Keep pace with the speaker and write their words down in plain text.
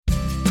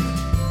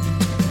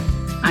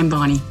I'm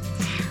Bonnie.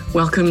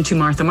 Welcome to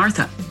Martha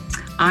Martha.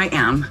 I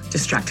am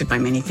distracted by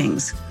many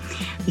things.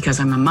 Because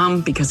I'm a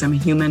mom, because I'm a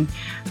human,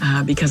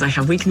 because I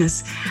have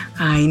weakness,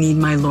 I need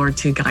my Lord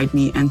to guide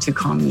me and to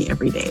calm me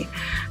every day.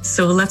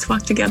 So let's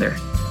walk together.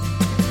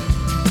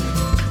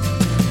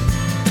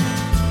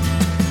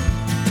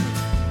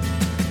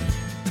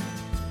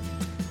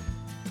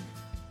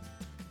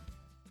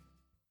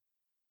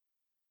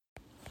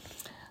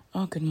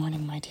 Oh, good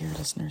morning, my dear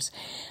listeners.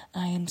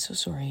 I am so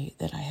sorry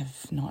that I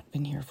have not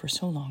been here for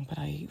so long, but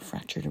I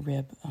fractured a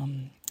rib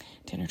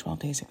 10 or 12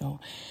 days ago,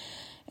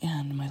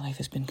 and my life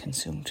has been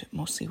consumed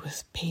mostly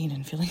with pain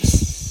and feeling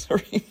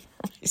sorry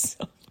for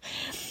myself.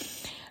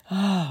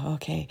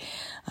 Okay.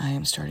 I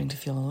am starting to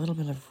feel a little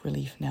bit of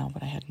relief now,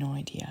 but I had no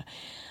idea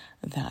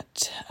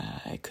that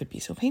it could be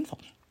so painful.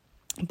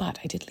 But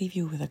I did leave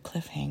you with a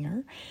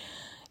cliffhanger,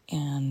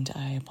 and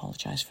I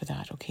apologize for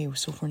that. Okay,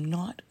 so if we're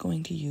not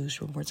going to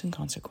use rewards and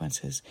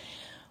consequences,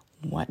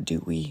 what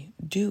do we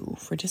do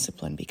for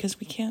discipline? Because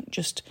we can't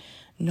just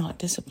not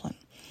discipline.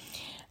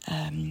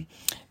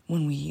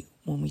 When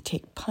we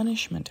take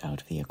punishment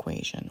out of the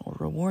equation or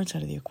rewards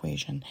out of the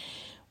equation,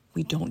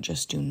 we don't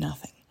just do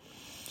nothing.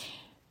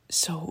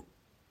 So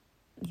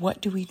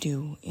what do we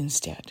do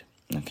instead?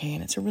 Okay,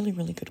 and it's a really,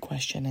 really good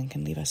question and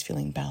can leave us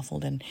feeling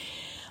baffled and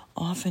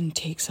often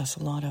takes us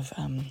a lot of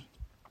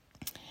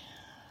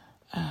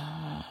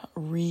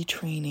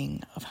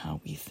retraining of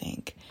how we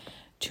think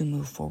to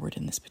move forward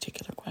in this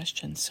particular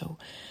question. So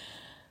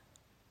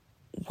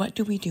what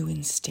do we do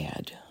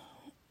instead?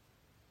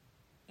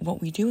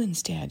 What we do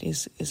instead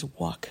is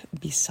walk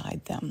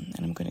beside them.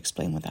 And I'm going to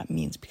explain what that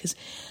means, because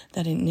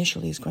that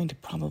initially is going to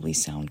probably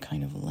sound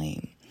kind of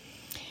lame.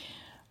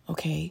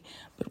 Okay,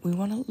 but we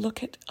want to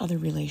look at other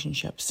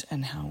relationships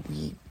and how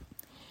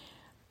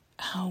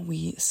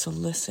we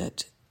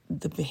solicit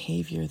the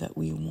behavior that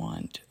we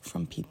want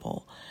from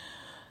people.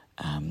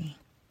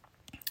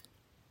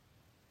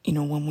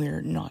 When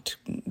we're not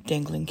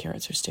dangling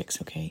carrots or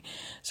sticks, okay?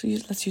 So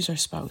let's use our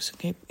spouse,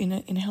 okay? In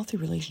a healthy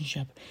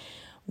relationship,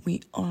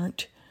 we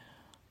aren't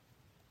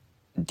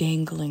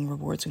dangling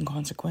rewards and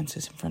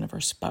consequences in front of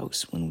our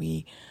spouse when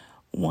we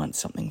want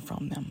something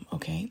from them,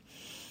 okay?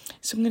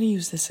 So I'm going to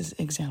use this as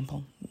an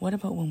example. What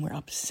about when we're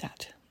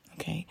upset,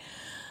 okay?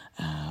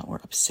 We're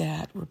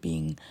upset,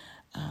 we're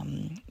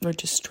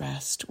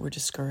distressed, we're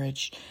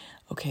discouraged,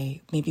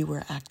 okay? Maybe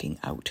we're acting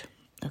out,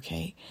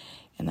 okay?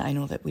 And I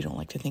know that we don't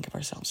like to think of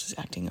ourselves as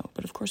acting out,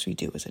 but of course we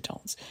do as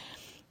adults.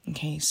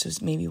 Okay, so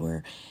maybe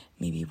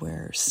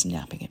we're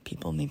snapping at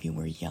people, maybe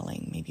we're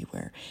yelling, maybe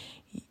we're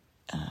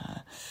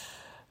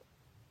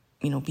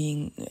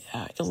being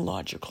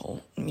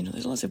illogical.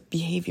 There's lots of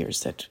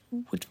behaviors that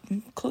would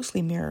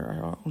closely mirror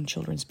our own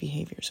children's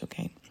behaviors,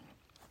 okay?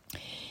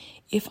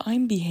 If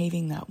I'm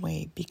behaving that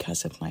way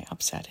because of my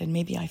upset, and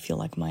maybe I feel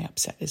like my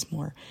upset is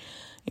more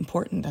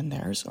important than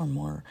theirs or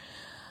more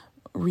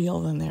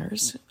real than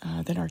theirs,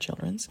 than our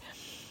children's,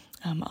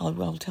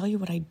 I'll tell you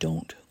what I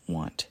don't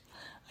want.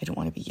 I don't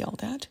want to be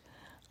yelled at.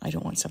 I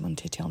don't want someone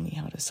to tell me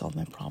how to solve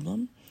my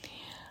problem.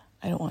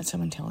 I don't want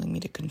someone telling me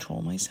to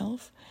control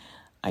myself.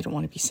 I don't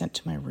want to be sent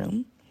to my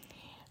room.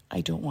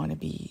 I don't want to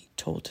be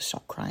told to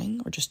stop crying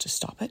or just to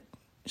stop it.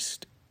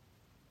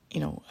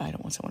 I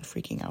don't want someone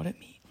freaking out at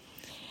me.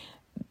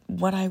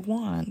 What I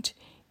want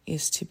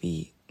is to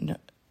be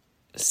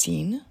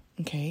seen,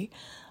 okay?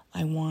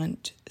 I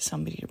want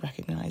somebody to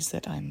recognize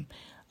that I'm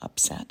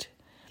upset.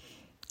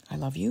 I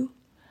love you.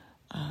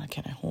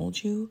 Can I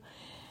hold you?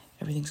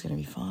 Everything's going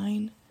to be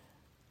fine.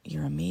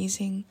 You're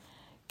amazing.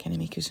 Can I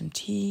make you some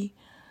tea?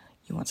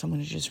 You want someone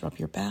to just rub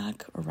your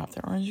back or wrap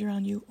their arms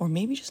around you, or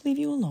maybe just leave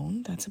you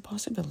alone. That's a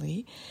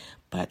possibility.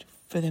 But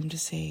for them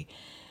to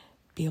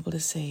be able to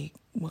say,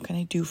 what can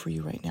I do for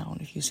you right now?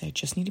 And if you say, I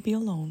just need to be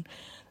alone,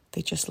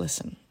 they just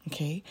listen,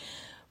 okay?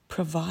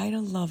 Provide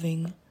a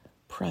loving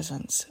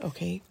presence,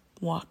 okay?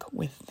 Walk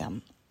with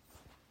them.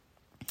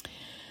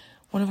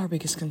 One of our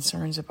biggest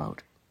concerns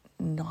about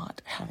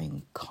not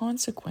having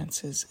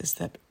consequences is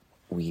that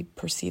we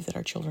perceive that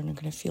our children are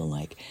going to feel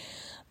like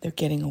they're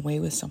getting away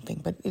with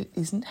something, but it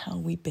isn't how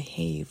we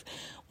behave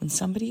when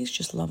somebody is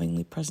just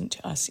lovingly present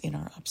to us in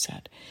our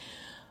upset.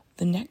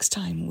 The next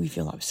time we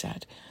feel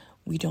upset,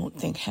 we don't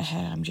think,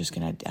 I'm just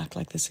going to act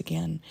like this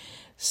again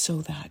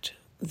so that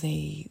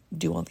they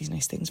do all these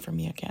nice things for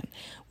me again.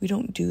 We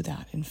don't do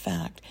that. In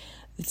fact,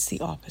 it's the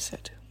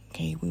opposite.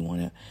 Okay, we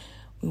want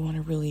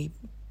to really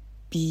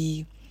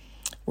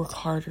work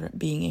harder at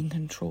being in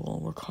control,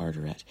 work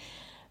harder at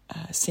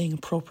saying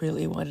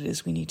appropriately what it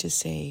is we need to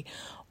say,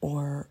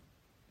 or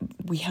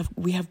we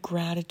have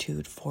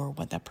gratitude for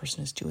what that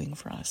person is doing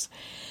for us.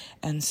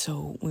 And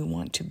so we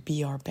want to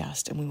be our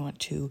best, and we want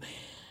to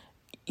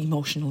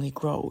emotionally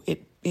grow.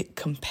 It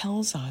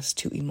compels us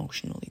to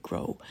emotionally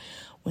grow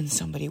when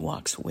somebody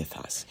walks with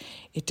us.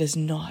 It does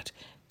not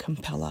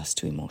compel us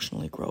to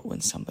emotionally grow when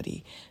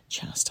somebody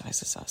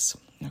chastises us,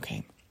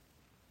 okay?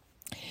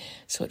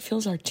 So it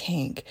fills our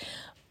tank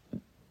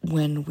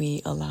when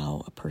we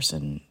allow a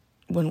person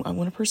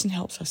when a person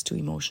helps us to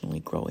emotionally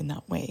grow in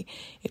that way,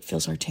 it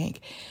fills our tank,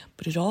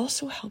 but it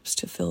also helps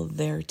to fill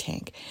their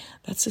tank.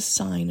 That's a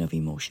sign of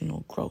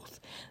emotional growth.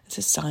 It's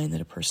a sign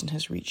that a person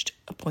has reached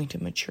a point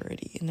of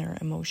maturity in their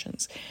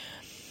emotions.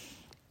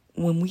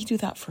 When we do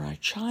that for our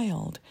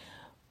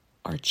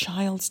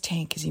child's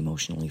tank is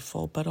emotionally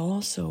full, but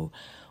also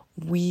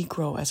we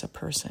grow as a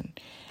person.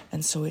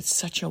 And so it's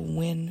such a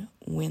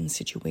win-win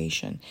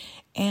situation.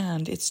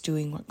 And it's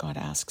doing what God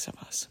asks of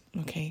us,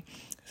 okay?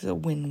 It's a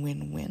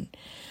win-win-win.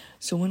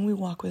 So when we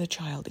walk with a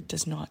child, it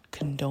does not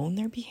condone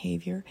their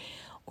behavior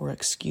or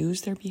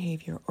excuse their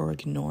behavior or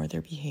ignore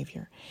their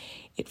behavior.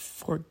 It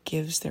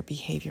forgives their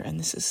behavior. And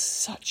this is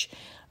such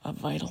a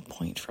vital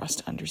point for us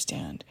to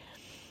understand.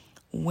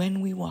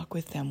 When we walk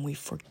with them, we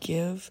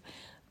forgive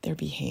their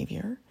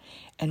behavior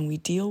and we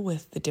deal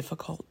with the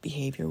difficult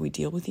behavior, we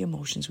deal with the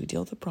emotions, we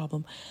deal with the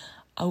problem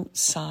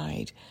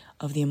outside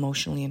of the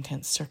emotionally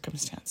intense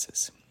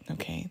circumstances,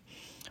 okay?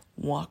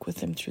 Walk with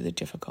them through the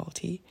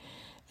difficulty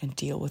and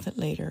deal with it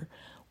later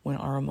when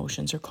our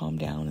emotions are calmed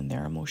down and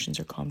their emotions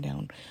are calmed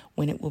down,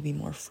 when it will be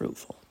more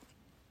fruitful.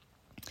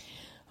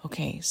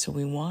 Okay, so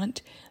we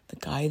want the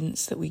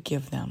guidance that we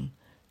give them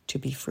to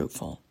be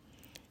fruitful.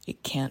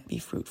 It can't be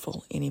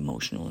fruitful in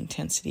emotional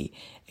intensity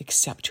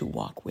except to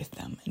walk with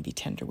them and be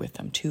tender with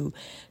them. To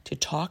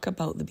talk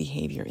about the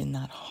behavior in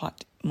that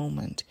hot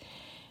moment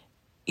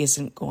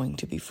isn't going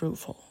to be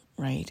fruitful,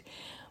 right?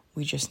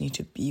 We just need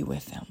to be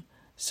with them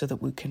so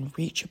that we can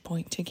reach a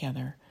point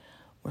together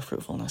where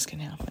fruitfulness can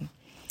happen.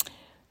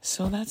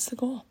 So that's the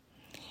goal.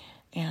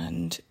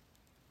 And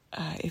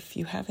if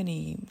you have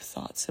any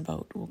thoughts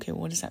about, okay,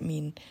 what does that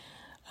mean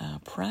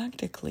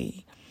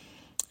practically?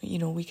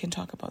 We can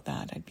talk about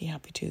that. I'd be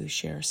happy to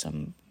share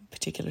some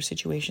particular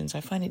situations.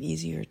 I find it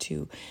easier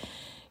to,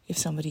 if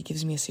somebody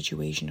gives me a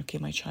situation, okay,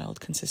 my child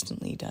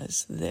consistently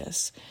does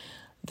this,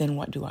 then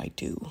what do I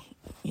do?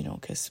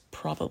 Because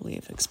probably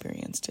I've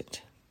experienced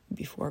it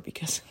before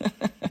because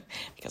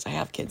I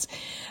have kids.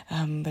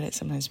 But it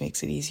sometimes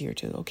makes it easier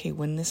to, okay,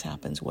 when this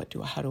happens,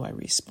 how do I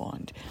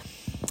respond?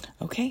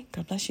 Okay,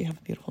 God bless you. Have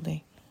a beautiful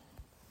day.